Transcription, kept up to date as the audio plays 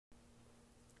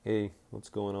Hey, what's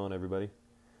going on, everybody?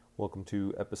 Welcome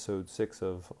to episode 6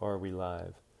 of Are We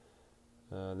Live?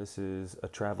 This is a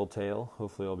travel tale.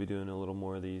 Hopefully, I'll be doing a little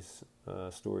more of these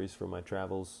stories from my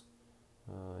travels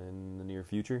in the near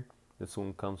future. This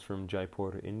one comes from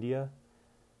Jaipur, India.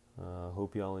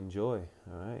 Hope y'all enjoy.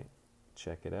 Alright,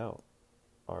 check it out.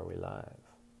 Are We Live?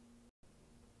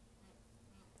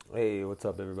 Hey, what's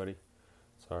up, everybody?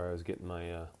 Sorry, I was getting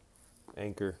my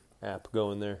Anchor app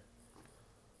going there.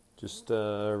 Just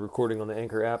recording on the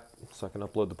Anchor app so I can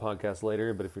upload the podcast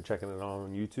later. But if you're checking it out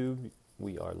on YouTube,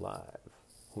 we are live.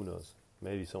 Who knows?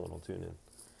 Maybe someone will tune in.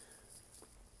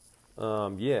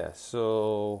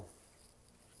 So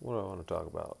what do I want to talk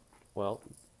about? Well,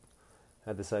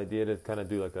 I had this idea to kind of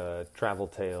do like a travel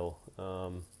tale.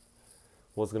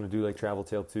 Was going to do like Travel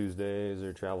Tale Tuesdays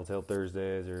or Travel Tale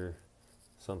Thursdays or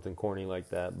something corny like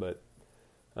that. But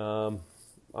I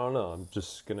don't know. I'm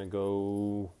just going to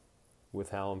go with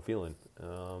how I'm feeling.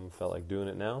 Felt like doing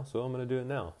it now, so I'm going to do it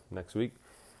now. Next week,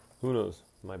 who knows?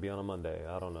 Might be on a Monday.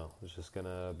 I don't know. It's just going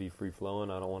to be free flowing.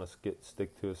 I don't want to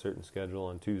stick to a certain schedule.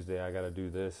 On Tuesday, I got to do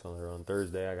this. Or on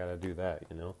Thursday, I got to do that,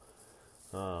 you know?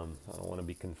 I don't want to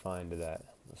be confined to that.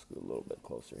 Let's go a little bit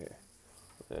closer here.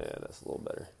 Yeah, that's a little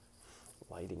better.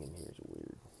 Lighting in here is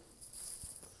weird.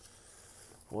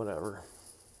 Whatever.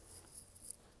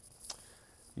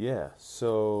 Yeah,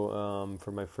 so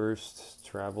for my first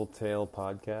Travel Tale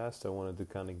podcast, I wanted to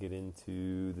kind of get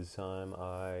into the time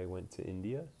I went to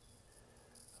India.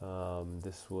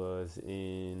 This was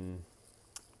in,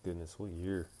 goodness, what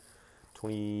year?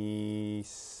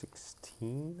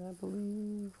 2016, I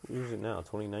believe? What year is it now?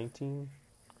 2019?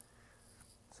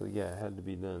 So yeah, it had to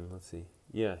be done. Let's see.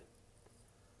 Yeah.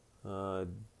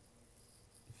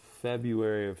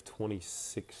 February of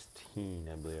 2016,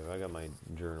 I believe. I got my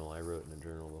journal. I wrote in a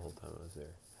journal the whole time I was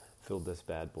there. Filled this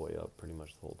bad boy up pretty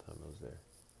much the whole time I was there.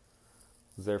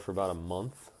 I was there for about a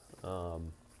month.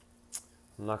 I'm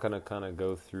not going to kind of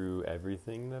go through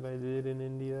everything that I did in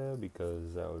India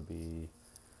because that would be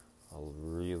a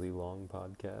really long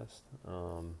podcast.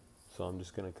 So I'm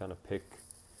just going to kind of pick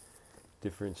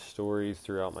different stories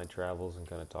throughout my travels and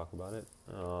kind of talk about it.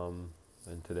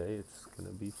 And today it's going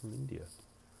to be from India.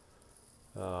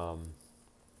 So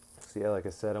yeah, like I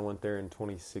said, I went there in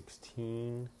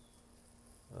 2016.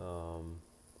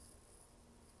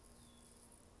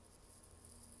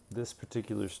 This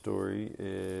particular story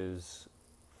is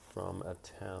from a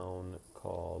town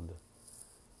called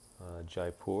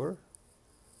Jaipur.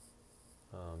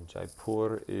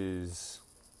 Jaipur is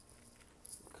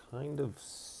kind of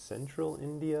central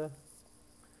India,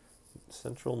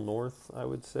 central north, I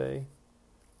would say.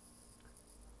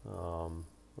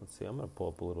 Let's see, I'm going to pull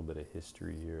up a little bit of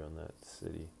history here on that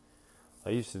city. I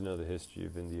used to know the history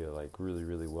of India like really,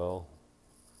 really well.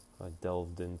 I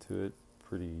delved into it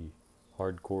pretty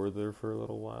hardcore there for a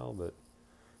little while, but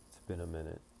it's been a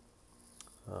minute.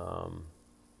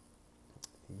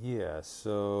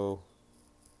 So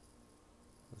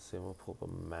let's see, I'm going to pull up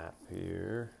a map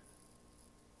here.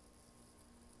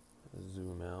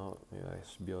 Zoom out. Maybe I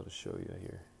should be able to show you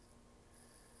here.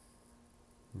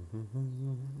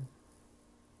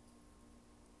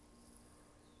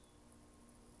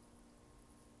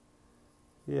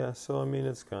 Yeah, so I mean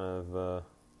it's kind of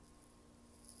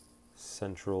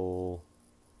central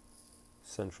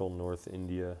North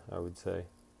India, I would say.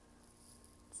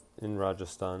 It's in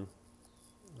Rajasthan.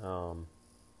 Let's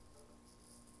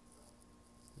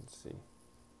see.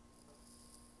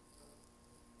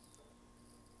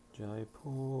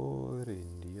 Jaipur,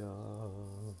 India.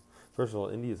 First of all,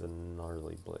 India is a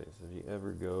gnarly place. If you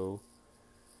ever go,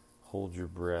 hold your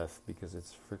breath because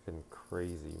it's freaking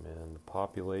crazy, man. The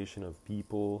population of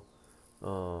people,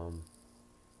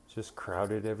 it's just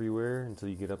crowded everywhere until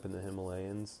you get up in the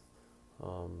Himalayas,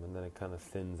 and then it kind of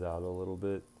thins out a little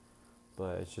bit.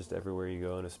 But it's just everywhere you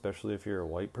go, and especially if you're a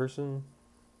white person,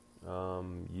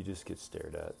 you just get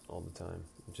stared at all the time.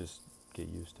 Just get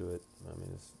used to it. I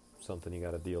mean, it's something you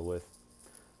got to deal with.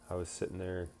 I was sitting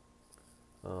there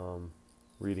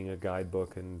reading a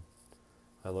guidebook, and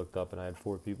I looked up, and I had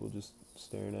 4 people just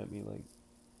staring at me like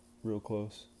real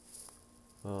close.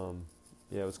 Yeah,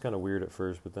 it was kind of weird at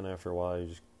first, but then after a while, you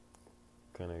just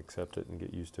kind of accept it and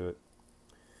get used to it.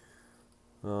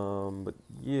 But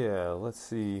yeah, let's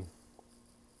see.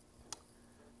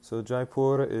 So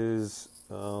Jaipur is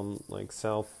like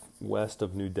southwest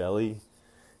of New Delhi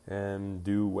and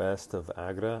due west of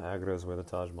Agra. Agra is where the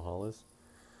Taj Mahal is.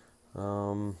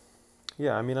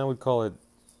 Yeah, I mean, I would call it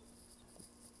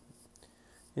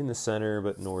in the center,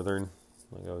 but northern,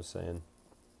 like I was saying.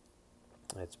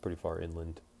 It's pretty far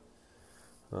inland.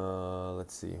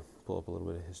 Let's see, pull up a little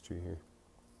bit of history here.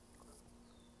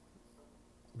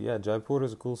 yeah, Jaipur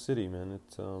is a cool city, man.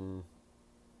 It's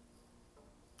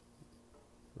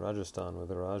Rajasthan, where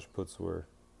the Rajputs were.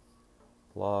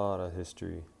 A lot of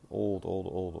history. Old, old,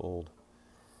 old, old.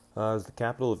 As the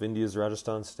capital of India's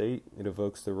Rajasthan state, it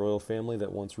evokes the royal family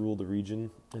that once ruled the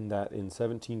region and that in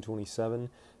 1727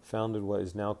 founded what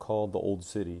is now called the Old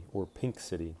City, or Pink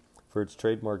City, for its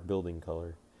trademark building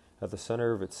color. At the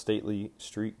center of its stately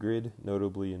street grid,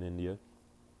 notably in India,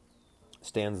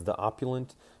 stands the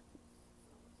opulent,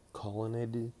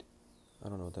 colonnaded, I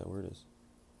don't know what that word is.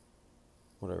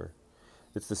 Whatever.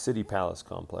 It's the city palace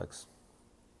complex.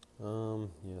 Yeah,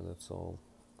 that's all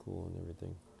cool and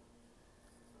everything.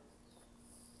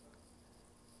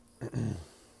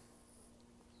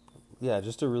 Yeah,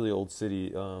 just a really old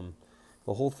city.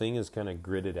 The whole thing is kind of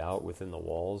gridded out within the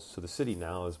walls. So the city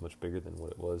now is much bigger than what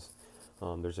it was.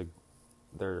 Um, there's a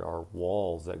there are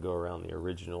walls that go around the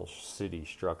original city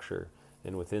structure,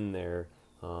 and within there,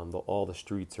 all the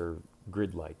streets are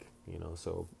grid-like.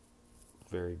 So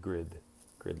very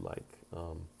grid-like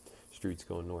streets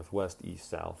going northwest, east,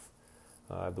 south.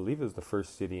 I believe it was the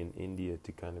first city in India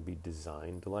to kind of be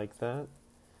designed like that.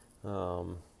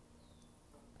 Um,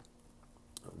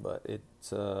 but it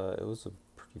was a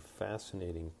pretty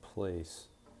fascinating place.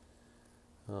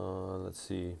 Let's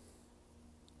see.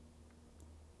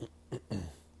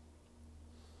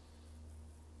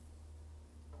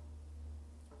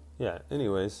 Yeah.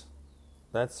 Anyways,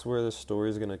 that's where the story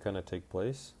is going to kind of take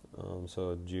place.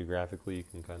 So geographically, you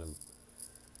can kind of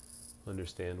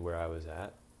understand where I was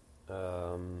at.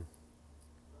 Um,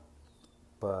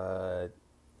 but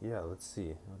yeah, let's see.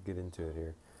 I'll get into it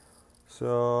here.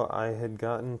 So I had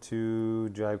gotten to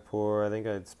Jaipur. I think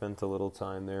I'd spent a little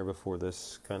time there before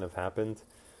this kind of happened.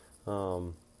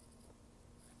 Um,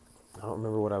 I don't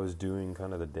remember what I was doing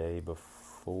kind of the day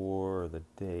before, or the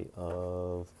day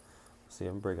of. Let's see,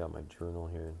 I'm gonna break out my journal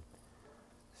here and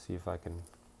see if I can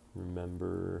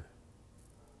remember.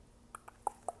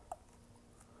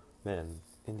 Man,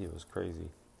 India was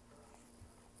crazy.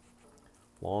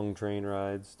 Long train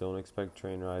rides. Don't expect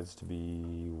train rides to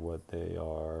be what they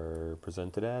are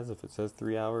presented as. If it says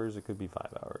 3 hours, it could be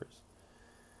 5 hours.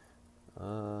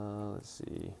 Let's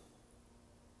see.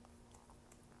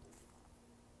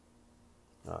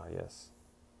 Ah, yes.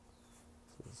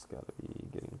 So it's got to be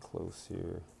getting close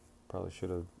here. Probably should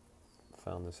have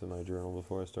found this in my journal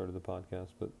before I started the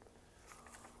podcast, but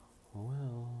oh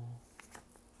well.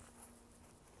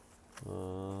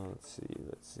 Let's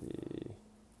see.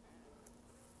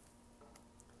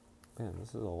 Man, this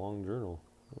is a long journal.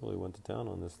 I really went to town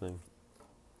on this thing.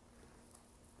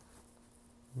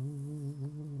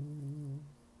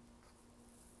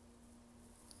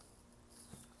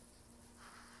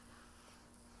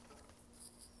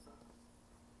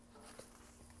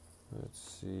 Let's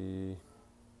see.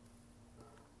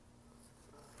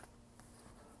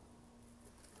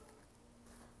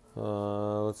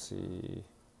 Let's see.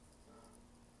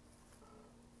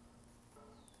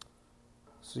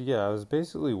 So yeah, I was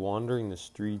basically wandering the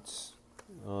streets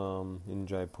in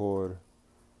Jaipur,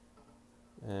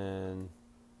 and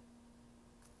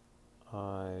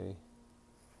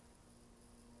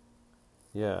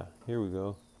here we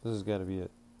go. This has got to be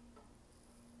it.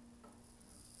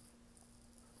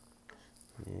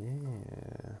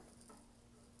 Yeah.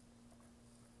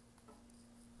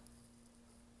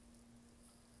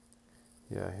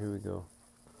 Yeah, here we go.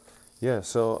 Yeah,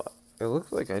 so it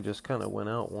looks like I just kind of went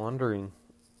out wandering,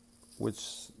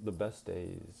 which the best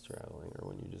day is traveling, or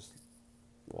when you just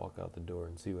walk out the door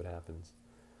and see what happens.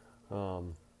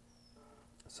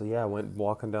 So yeah, I went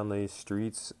walking down these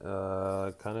streets,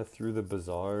 kind of through the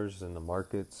bazaars and the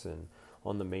markets and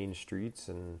on the main streets,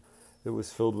 and it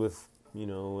was filled with,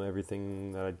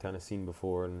 everything that I'd kind of seen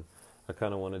before, and I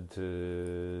kind of wanted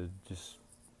to just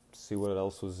see what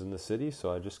else was in the city,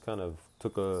 so I just kind of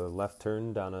took a left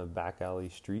turn down a back alley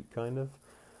street, kind of.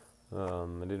 I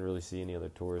didn't really see any other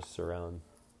tourists around.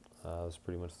 I was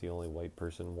pretty much the only white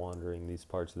person wandering these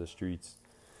parts of the streets.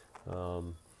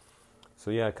 So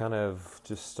yeah, I kind of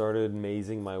just started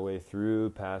mazing my way through,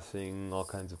 passing all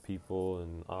kinds of people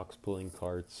and ox pulling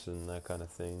carts and that kind of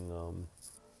thing.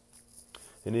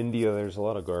 In India, there's a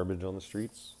lot of garbage on the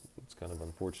streets. It's kind of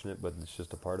unfortunate, but it's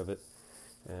just a part of it.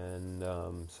 And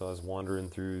so I was wandering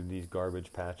through these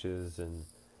garbage patches, and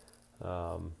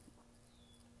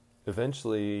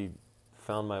eventually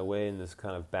found my way in this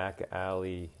kind of back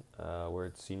alley where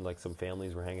it seemed like some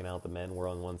families were hanging out. The men were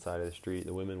on one side of the street,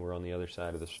 the women were on the other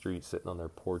side of the street, sitting on their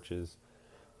porches.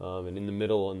 And in the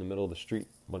middle of the street,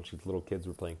 a bunch of little kids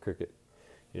were playing cricket.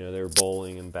 They were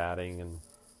bowling and batting, and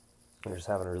they're just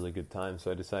having a really good time. So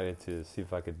I decided to see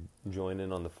if I could join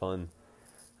in on the fun.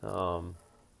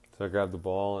 So So I grabbed the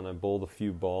ball and I bowled a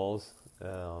few balls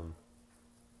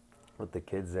with the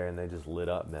kids there, and they just lit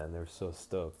up, man. They were so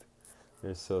stoked.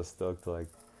 They're so stoked. Like,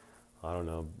 I don't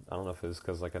know. I don't know if it was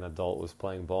because like an adult was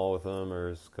playing ball with them, or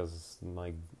it's because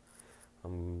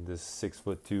I'm this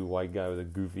 6'2" white guy with a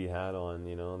goofy hat on.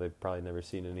 You know, they've probably never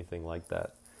seen anything like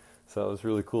that. So it was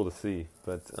really cool to see.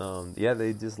 But yeah,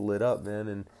 they just lit up, man.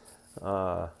 And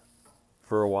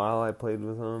for a while, I played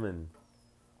with them, and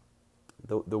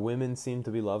the women seemed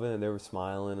to be loving it. They were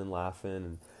smiling and laughing,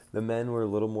 and the men were a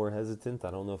little more hesitant.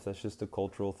 I don't know if that's just a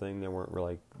cultural thing. They weren't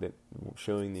like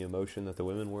showing the emotion that the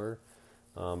women were.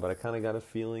 But I kind of got a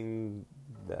feeling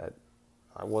that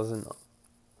I wasn't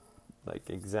like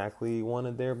exactly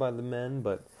wanted there by the men,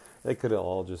 but they could have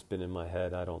all just been in my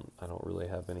head. I don't really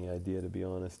have any idea, to be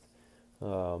honest.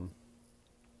 But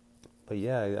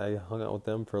yeah, I hung out with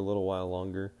them for a little while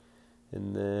longer,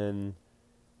 and then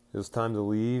it was time to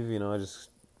leave. You know, I just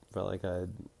felt like I had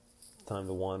time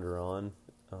to wander on.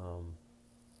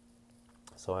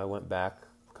 So I went back,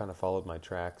 kind of followed my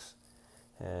tracks,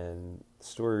 and the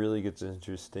story really gets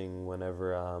interesting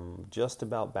whenever I'm just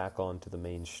about back onto the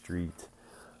main street.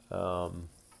 I'm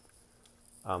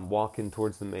walking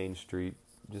towards the main street,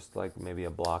 just like maybe a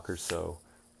block or so,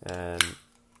 and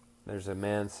there's a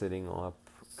man sitting up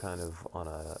kind of on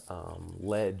a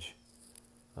ledge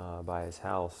by his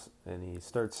house, and he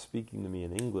starts speaking to me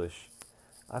in English.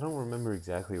 I don't remember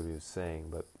exactly what he was saying,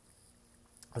 but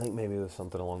I think maybe it was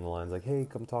something along the lines like, hey,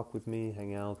 come talk with me,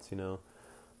 hang out, you know.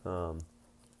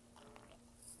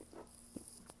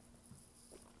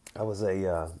 I was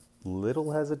a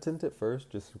little hesitant at first,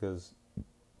 just because,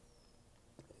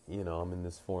 you know, I'm in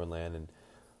this foreign land,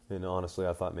 and honestly,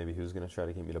 I thought maybe he was going to try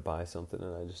to get me to buy something,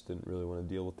 and I just didn't really want to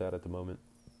deal with that at the moment.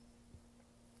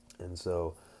 And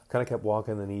so kind of kept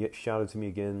walking, and he shouted to me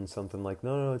again, something like,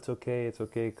 no, it's okay,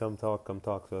 come talk.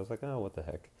 So I was like, oh, what the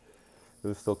heck. It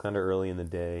was still kind of early in the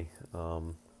day,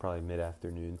 probably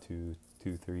mid-afternoon,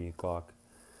 3 o'clock.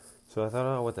 So I thought,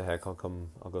 oh, what the heck, I'll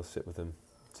go sit with him.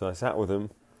 So I sat with him,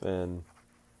 and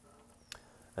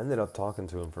ended up talking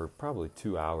to him for probably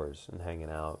 2 hours and hanging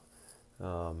out.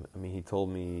 I mean, he told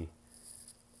me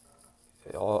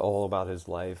all about his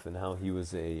life and how he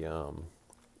was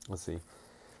let's see,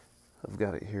 I've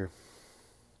got it here.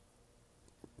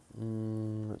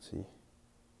 Let's see.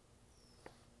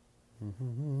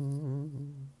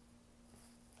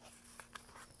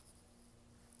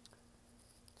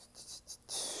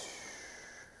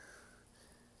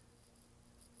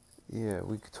 Yeah,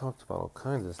 we talked about all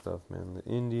kinds of stuff, man. The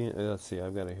Indian, let's see,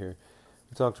 I've got it here.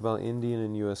 We talked about Indian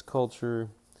and U.S. culture,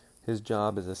 his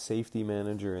job as a safety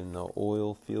manager in the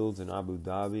oil fields in Abu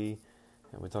Dhabi,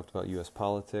 and we talked about U.S.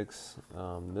 politics.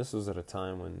 This was at a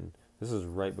time when, this was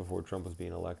right before Trump was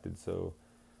being elected, so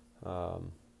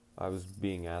I was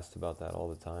being asked about that all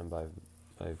the time by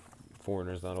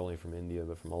foreigners, not only from India,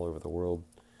 but from all over the world.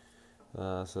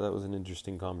 So that was an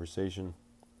interesting conversation.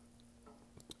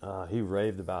 He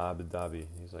raved about Abu Dhabi.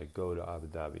 He's like, go to Abu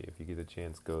Dhabi. If you get a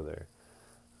chance, go there.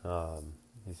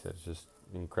 He said it's just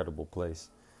an incredible place.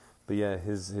 But yeah,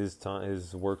 his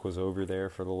work was over there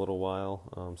for a little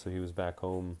while. So he was back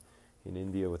home in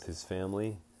India with his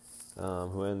family,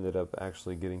 who ended up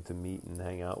actually getting to meet and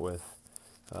hang out with.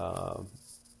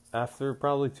 After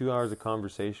probably 2 hours of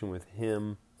conversation with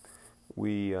him,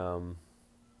 we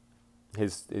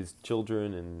his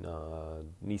children and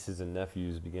nieces and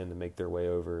nephews began to make their way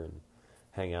over and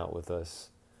hang out with us.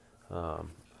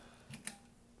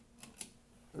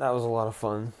 That was a lot of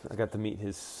fun. I got to meet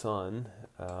his son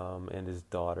and his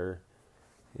daughter.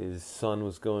 His son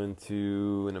was going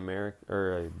to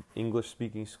an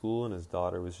English-speaking school, and his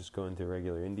daughter was just going to a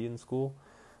regular Indian school.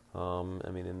 I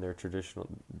mean, in their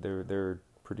their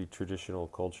pretty traditional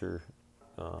culture.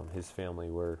 His family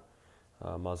were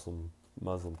Muslim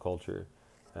culture,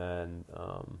 and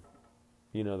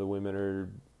you know, the women are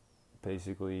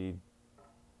basically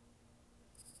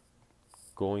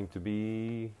going to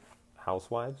be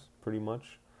housewives, pretty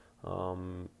much,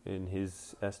 in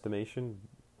his estimation.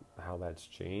 How that's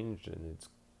changed, and it's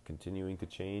continuing to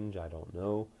change, I don't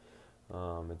know.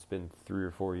 It's been 3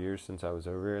 or 4 years since I was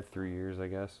over there, 3 years, I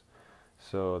guess.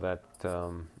 So that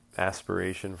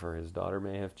aspiration for his daughter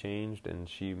may have changed, and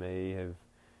she may have,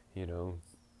 you know,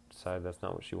 decided that's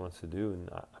not what she wants to do. And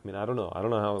I mean, I don't know. I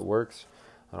don't know how it works.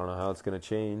 I don't know how it's going to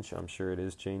change. I'm sure it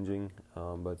is changing.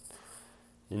 But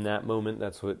in that moment,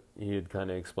 that's what he had kind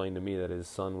of explained to me, that his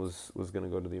son was going to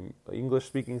go to the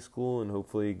English-speaking school and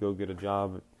hopefully go get a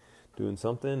job doing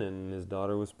something, and his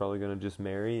daughter was probably going to just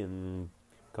marry and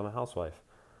become a housewife.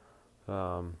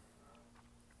 So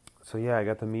yeah, I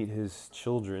got to meet his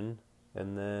children,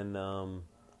 and then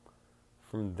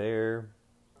from there,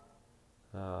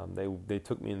 they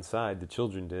took me inside. The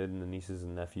children did, and the nieces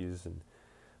and nephews. And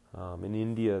in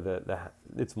India,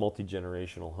 it's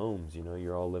multi-generational homes. You know,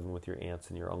 you're all living with your aunts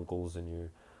and your uncles and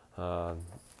your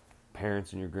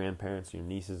parents and your grandparents, and your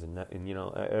nieces and you know,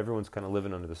 everyone's kind of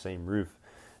living under the same roof.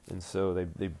 And so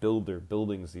they build their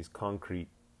buildings, these concrete,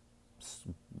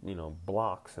 you know,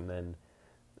 blocks, and then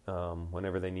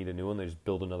whenever they need a new one, they just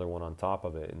build another one on top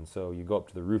of it. And so you go up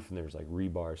to the roof, and there's like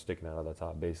rebar sticking out of the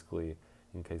top, basically,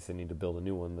 in case they need to build a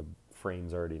new one. The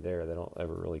frame's already there. They don't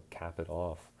ever really cap it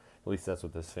off. At least that's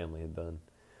what this family had done.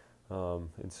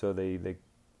 And so the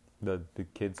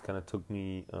kids kind of took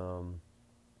me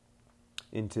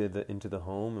into the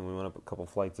home, and we went up a couple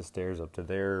flights of stairs up to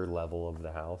their level of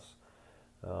the house.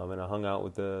 And I hung out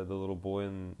with the little boy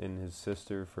and his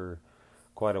sister for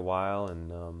quite a while,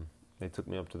 and they took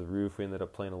me up to the roof. We ended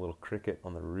up playing a little cricket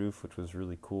on the roof, which was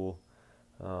really cool.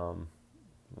 It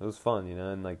was fun, you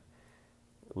know, and like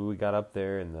we got up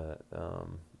there, and the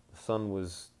sun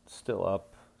was still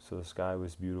up, so the sky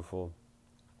was beautiful,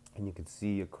 and you could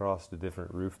see across the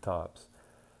different rooftops.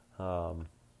 And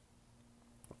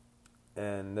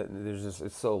there's just,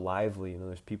 it's so lively, you know,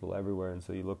 there's people everywhere, and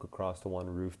so you look across the one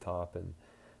rooftop, and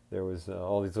there was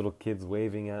all these little kids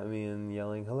waving at me and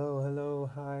yelling, hello,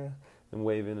 hello, hi, and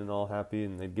waving and all happy,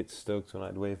 and they'd get stoked when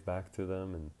I'd wave back to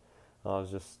them, and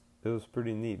it was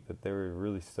pretty neat, but they were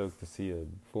really stoked to see a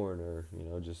foreigner, you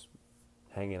know, just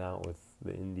hanging out with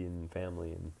the Indian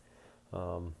family. And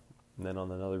then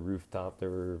on another rooftop, there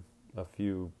were a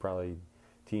few probably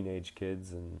teenage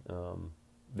kids, and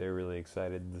they're really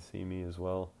excited to see me as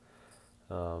well,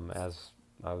 as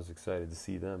I was excited to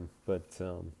see them. But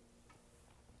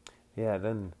yeah,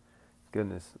 then,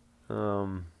 goodness,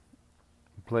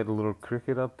 played a little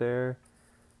cricket up there.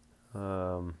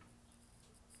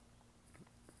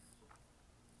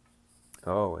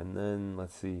 Oh, and then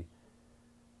let's see,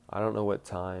 I don't know what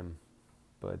time,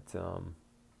 but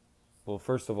well,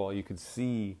 first of all, you could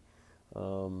see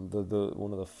the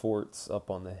one of the forts up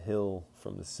on the hill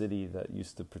from the city that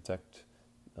used to protect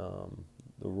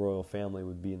the royal family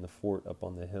would be in the fort up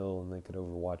on the hill, and they could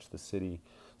overwatch the city.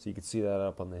 So you could see that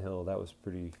up on the hill. That was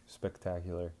pretty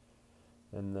spectacular.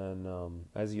 And then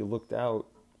as you looked out,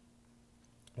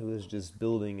 it was just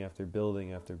building after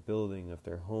building after building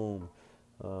after home.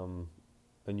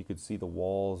 And you could see the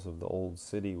walls of the old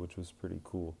city, which was pretty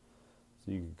cool.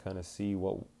 So you could kind of see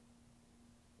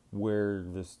where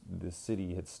this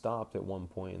city had stopped at one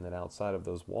point, and that outside of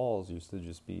those walls used to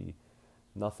just be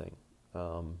nothing.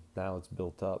 Now it's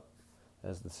built up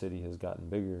as the city has gotten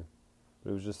bigger. But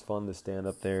it was just fun to stand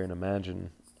up there and imagine,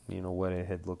 you know, what it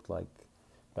had looked like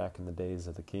back in the days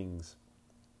of the kings.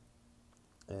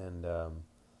 And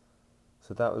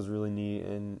so that was really neat.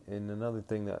 And another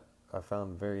thing that I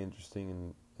found very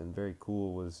interesting and very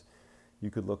cool was you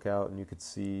could look out and you could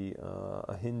see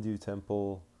a Hindu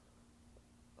temple,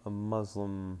 a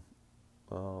Muslim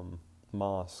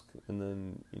mosque, and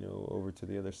then, you know, over to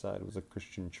the other side was a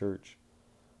Christian church.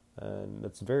 And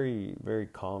that's very, very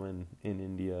common in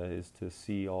India, is to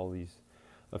see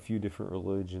a few different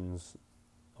religions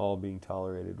all being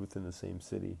tolerated within the same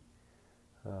city.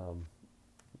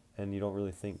 And you don't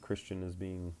really think Christian as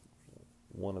being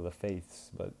one of the faiths,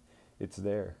 but it's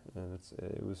there, and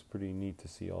it was pretty neat to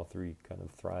see all three kind of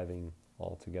thriving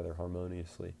all together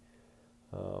harmoniously.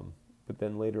 But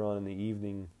then later on in the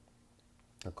evening,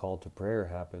 a call to prayer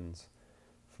happens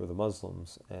for the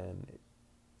Muslims, and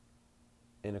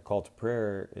in a call to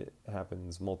prayer, it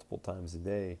happens multiple times a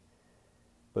day,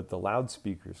 but the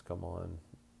loudspeakers come on,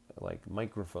 like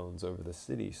microphones over the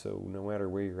city, so no matter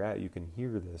where you're at, you can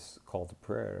hear this call to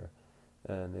prayer,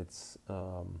 and it's,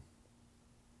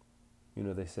 you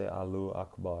know, they say Allahu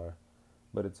Akbar,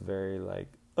 but it's very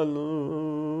like,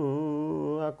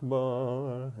 Allahu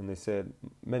Akbar, and they say it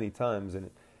many times, and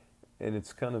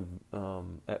it's kind of,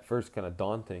 at first kind of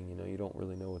daunting, you know, you don't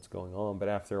really know what's going on, but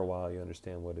after a while you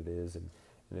understand what it is, and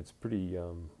it's pretty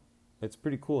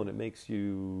cool, and it makes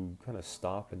you kind of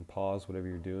stop and pause whatever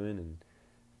you're doing and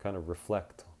kind of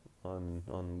reflect on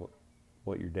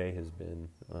what your day has been,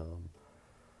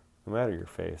 no matter your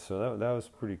faith. So that was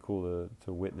pretty cool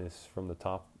to witness from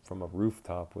a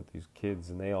rooftop with these kids,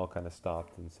 and they all kind of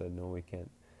stopped and said, no, we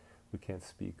can't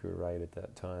speak or write at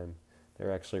that time.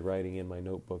 They're actually writing in my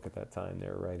notebook at that time. They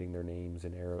were writing their names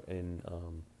in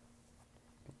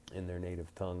their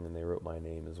native tongue, and they wrote my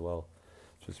name as well,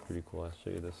 which is pretty cool. I'll show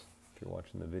you this if you're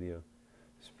watching the video.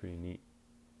 It's pretty neat.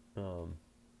 But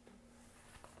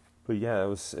yeah, it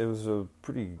was a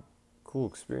pretty cool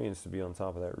experience to be on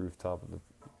top of that rooftop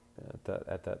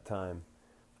at that time,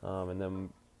 and then,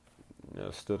 you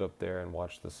know, stood up there and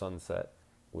watched the sunset,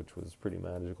 which was pretty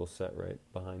magical, set right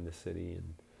behind the city,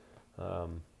 and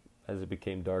As it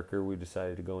became darker, we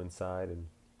decided to go inside, and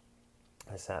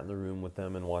I sat in the room with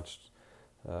them and watched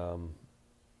um,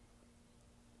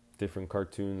 different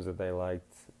cartoons that they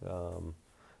liked.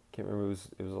 Can't remember.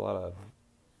 It was a lot of,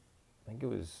 I think it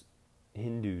was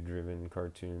Hindu-driven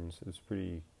cartoons. It was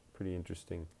pretty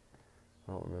interesting.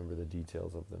 I don't remember the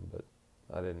details of them, but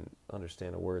I didn't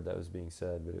understand a word that was being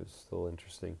said, but it was still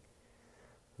interesting.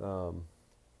 Um,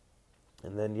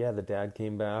 and then yeah, the dad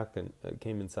came back and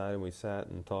came inside, and we sat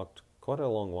and talked quite a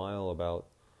long while about.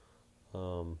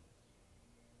 Um,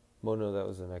 well, no, that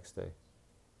was the next day.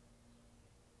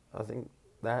 I think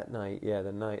that night, yeah,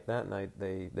 that night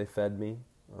they fed me.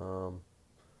 Um,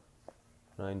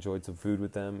 and I enjoyed some food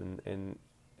with them, and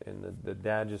the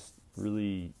dad just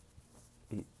really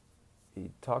he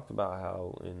he talked about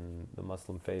how in the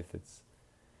Muslim faith it's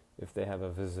if they have a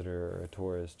visitor or a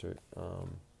tourist or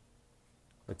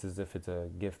it's as if it's a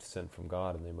gift sent from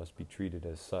God and they must be treated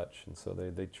as such, and so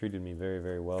they treated me very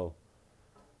very well,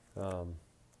 um,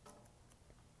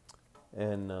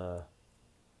 and I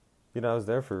was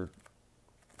there for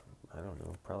I don't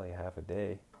know, probably half a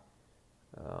day.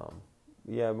 Um,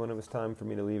 yeah, when it was time for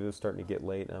me to leave, it was starting to get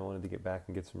late, and I wanted to get back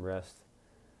and get some rest.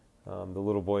 The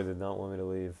little boy did not want me to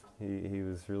leave. He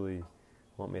was really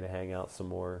want me to hang out some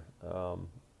more.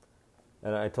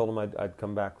 And I told him I'd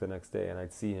come back the next day and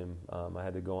I'd see him. I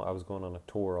had to go. I was going on a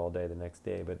tour all day the next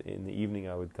day, but in the evening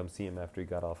I would come see him after he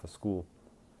got off of school.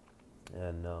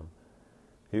 And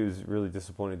he was really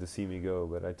disappointed to see me go,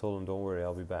 but I told him, "Don't worry,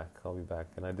 I'll be back. I'll be back."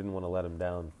 And I didn't want to let him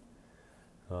down.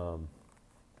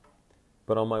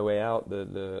 But on my way out,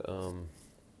 the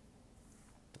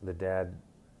dad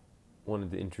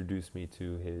wanted to introduce me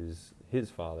to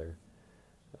his father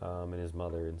and his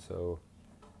mother, and so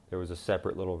there was a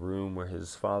separate little room where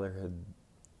his father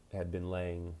had been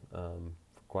laying for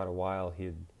quite a while. He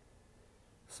had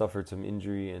suffered some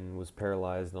injury and was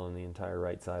paralyzed on the entire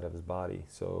right side of his body,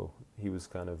 so he was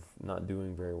kind of not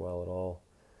doing very well at all.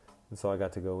 And so I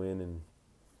got to go in and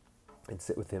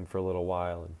sit with him for a little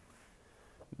while, and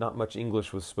not much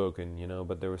English was spoken,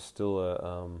 but there was still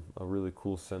a really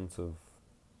cool sense of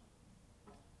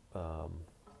I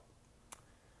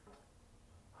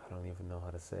don't even know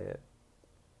how to say it.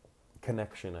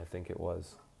 Connection, I think it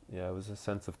was. Yeah, it was a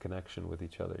sense of connection with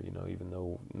each other, even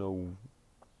though no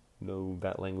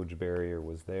that language barrier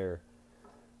was there.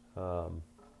 So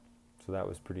that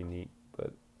was pretty neat.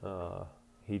 But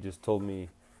he just told me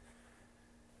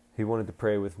he wanted to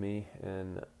pray with me,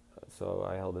 and so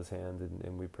I held his hand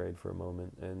and we prayed for a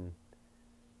moment, and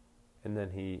then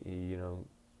he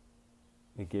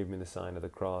gave me the sign of the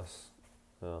cross,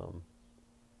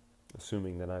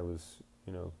 assuming that I was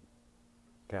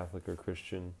Catholic or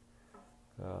Christian,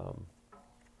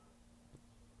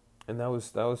 and that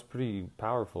was pretty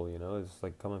powerful. It's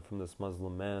like coming from this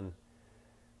Muslim man,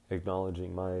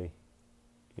 acknowledging my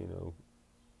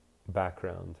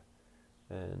background,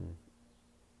 and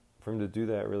for him to do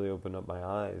that really opened up my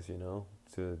eyes,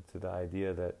 to the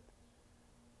idea that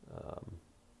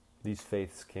these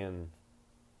faiths can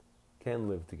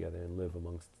live together and live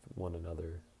amongst one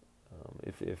another,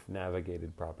 if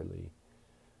navigated properly.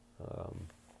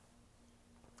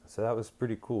 So that was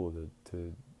pretty cool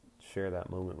to share that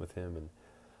moment with him. And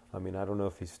I mean, I don't know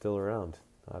if he's still around.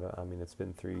 I mean, it's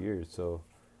been 3 years, so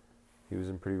he was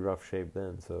in pretty rough shape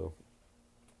then. So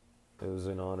it was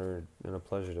an honor and a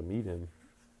pleasure to meet him,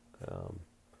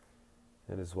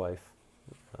 and his wife,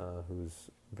 who's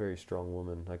a very strong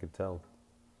woman, I could tell.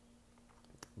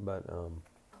 But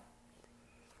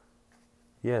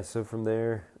yeah, so from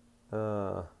there,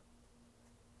 I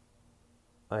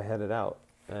headed out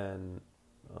and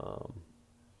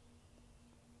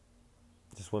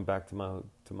just went back to my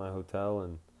hotel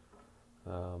and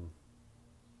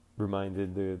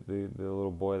reminded the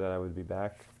little boy that I would be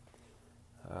back.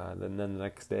 Then the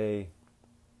next day,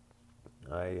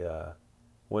 I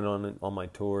went on my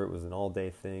tour. It was an all-day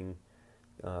thing.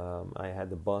 I had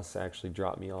the bus actually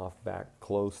drop me off back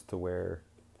close to where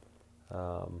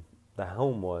the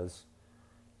home was,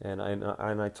 and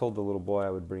I told the little boy I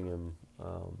would bring him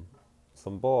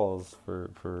some balls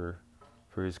for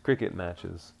his cricket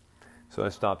matches. So I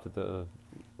stopped at the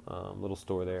little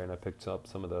store there, and I picked up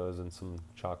some of those and some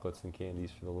chocolates and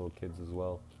candies for the little kids as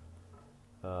well.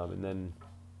 And then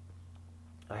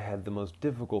I had the most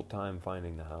difficult time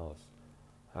finding the house.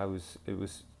 It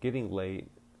was getting late.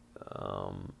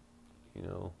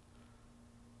 It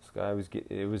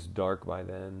was dark by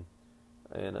then,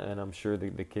 and I'm sure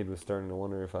the kid was starting to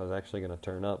wonder if I was actually going to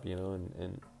turn up,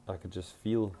 and I could just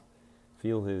feel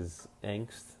his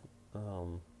angst,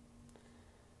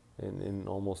 and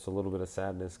almost a little bit of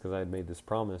sadness because I had made this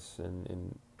promise,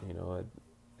 and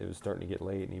it was starting to get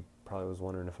late, and he probably was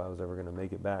wondering if I was ever going to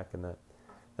make it back, and that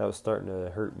was starting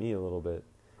to hurt me a little bit.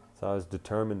 So I was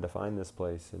determined to find this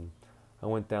place, and I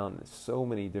went down so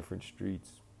many different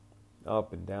streets,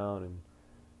 up and down,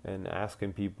 and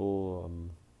asking people.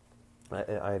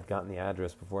 I had gotten the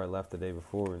address before I left the day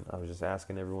before, and I was just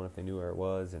asking everyone if they knew where it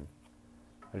was, and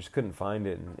I just couldn't find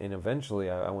it. And eventually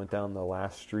I went down the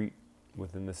last street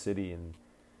within the city, and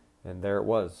there it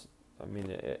was. I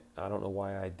mean, I don't know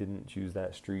why I didn't choose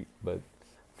that street, but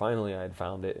finally I had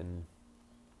found it, and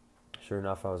sure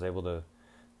enough, I was able to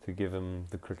give him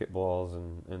the cricket balls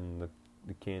and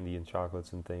the candy and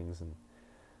chocolates and things, and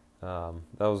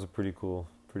that was a pretty cool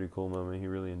moment. He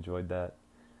really enjoyed that,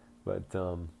 but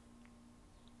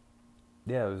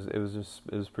yeah, it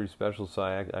was pretty special. So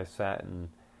I sat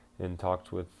and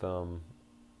talked with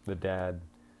the dad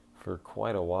for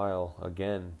quite a while.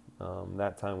 Again,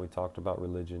 that time we talked about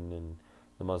religion and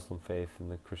the Muslim faith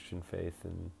and the Christian faith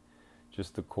and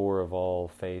just the core of all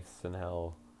faiths, and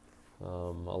how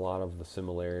a lot of the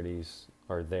similarities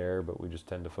are there, but we just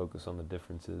tend to focus on the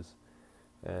differences.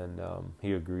 And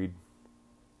he agreed.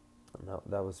 And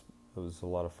it was a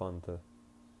lot of fun to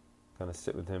kind of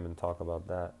sit with him and talk about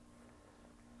that.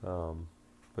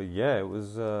 But yeah, it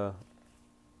was a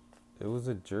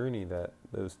journey,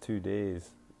 those 2 days.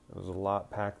 There was a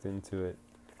lot packed into it.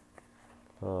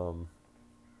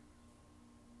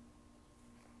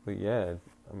 But yeah,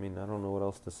 I mean, I don't know what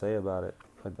else to say about it.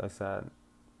 I sat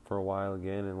for a while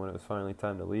again, and when it was finally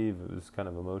time to leave, it was kind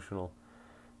of emotional.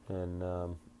 And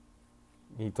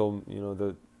he told me,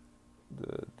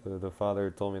 the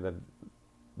father told me that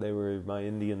they were my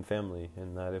Indian family,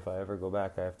 and that if I ever go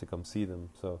back, I have to come see them.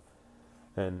 So,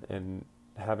 and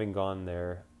having gone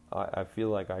there, I feel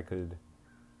like I could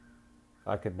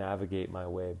navigate my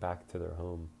way back to their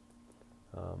home.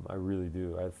 I really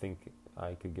do. I think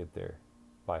I could get there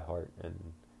by heart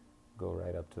and go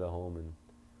right up to the home and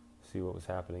see what was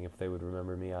happening. If they would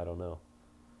remember me, I don't know.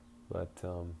 But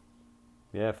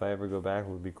yeah, if I ever go back, it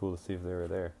would be cool to see if they were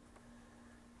there.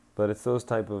 But it's those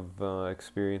type of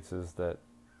experiences that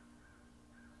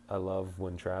I love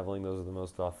when traveling. Those are the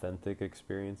most authentic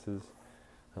experiences.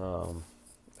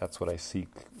 That's what I seek.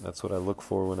 That's what I look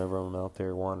for whenever I'm out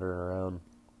there wandering around.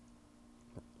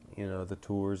 The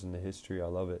tours and the history, I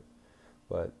love it.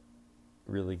 But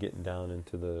really getting down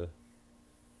into the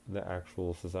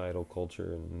actual societal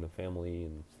culture and the family,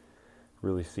 and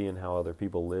really seeing how other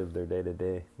people live their day to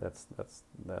day, that's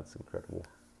incredible.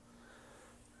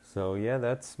 So yeah,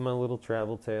 that's my little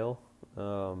travel tale.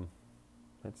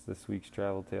 That's this week's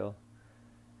travel tale.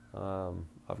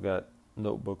 I've got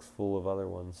notebooks full of other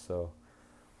ones, so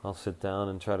I'll sit down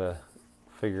and try to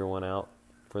figure one out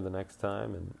for the next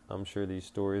time, and I'm sure these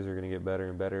stories are going to get better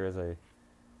and better as I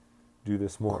do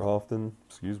this more often.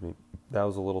 Excuse me. That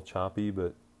was a little choppy,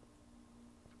 but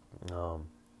I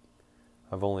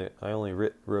only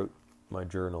wrote my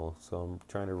journal, so I'm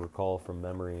trying to recall from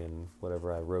memory and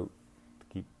whatever I wrote to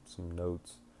keep some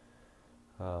notes.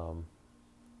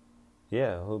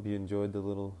 Yeah, I hope you enjoyed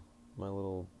my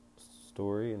little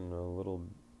story and a little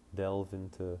delve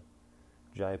into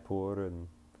Jaipur, and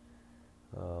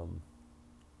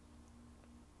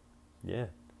yeah.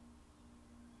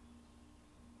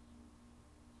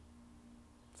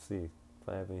 Let's see if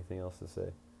I have anything else to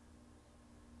say.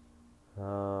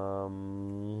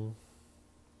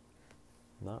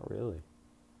 Not really.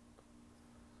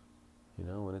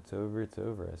 When it's over, it's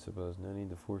over, I suppose. No need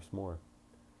to force more.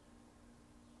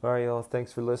 Alright, y'all.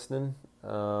 Thanks for listening.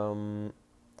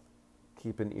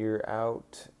 Keep an ear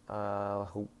out.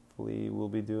 Hopefully we'll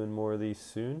be doing more of these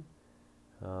soon.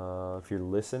 If you're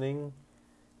listening,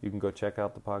 you can go check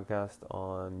out the podcast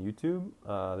on YouTube.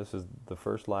 This is the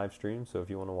first live stream, so if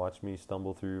you want to watch me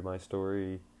stumble through my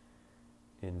story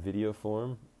in video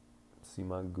form, see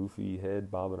my goofy head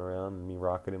bobbing around and me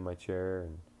rocking in my chair,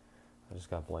 and I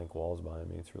just got blank walls behind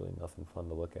me. It's really nothing fun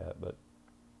to look at, but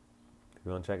if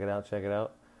you want to check it out, check it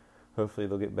out. Hopefully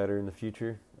they'll get better in the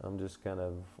future. I'm just kind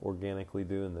of organically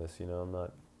doing this, I'm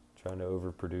not trying to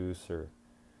overproduce or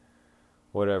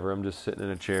whatever. I'm just sitting in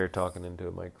a chair talking into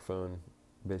a microphone.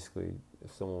 Basically,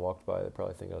 if someone walked by, they'd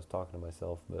probably think I was talking to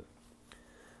myself, but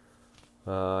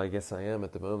I guess I am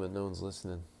at the moment. No one's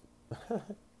listening.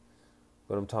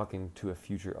 But I'm talking to a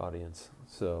future audience,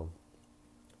 so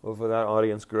hopefully that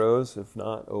audience grows. If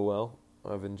not, oh well.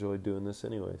 I've enjoyed doing this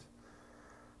anyways.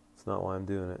 It's not why I'm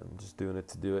doing it. I'm just doing it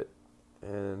to do it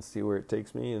and see where it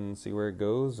takes me and see where it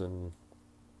goes. And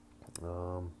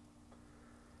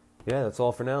yeah, that's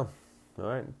all for now. All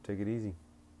right, take it easy.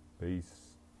 Peace.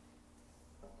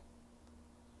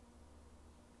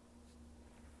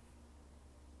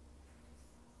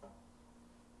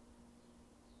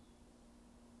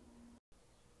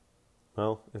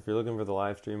 Well, if you're looking for the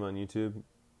live stream on YouTube,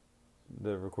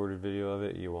 the recorded video of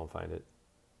it, you won't find it.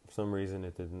 For some reason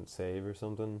it didn't save or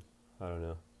something. I don't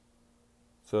know.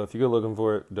 So if you go looking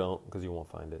for it, don't, because you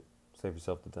won't find it. Save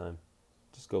yourself the time.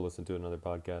 Just go listen to another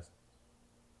podcast.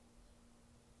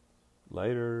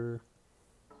 Later.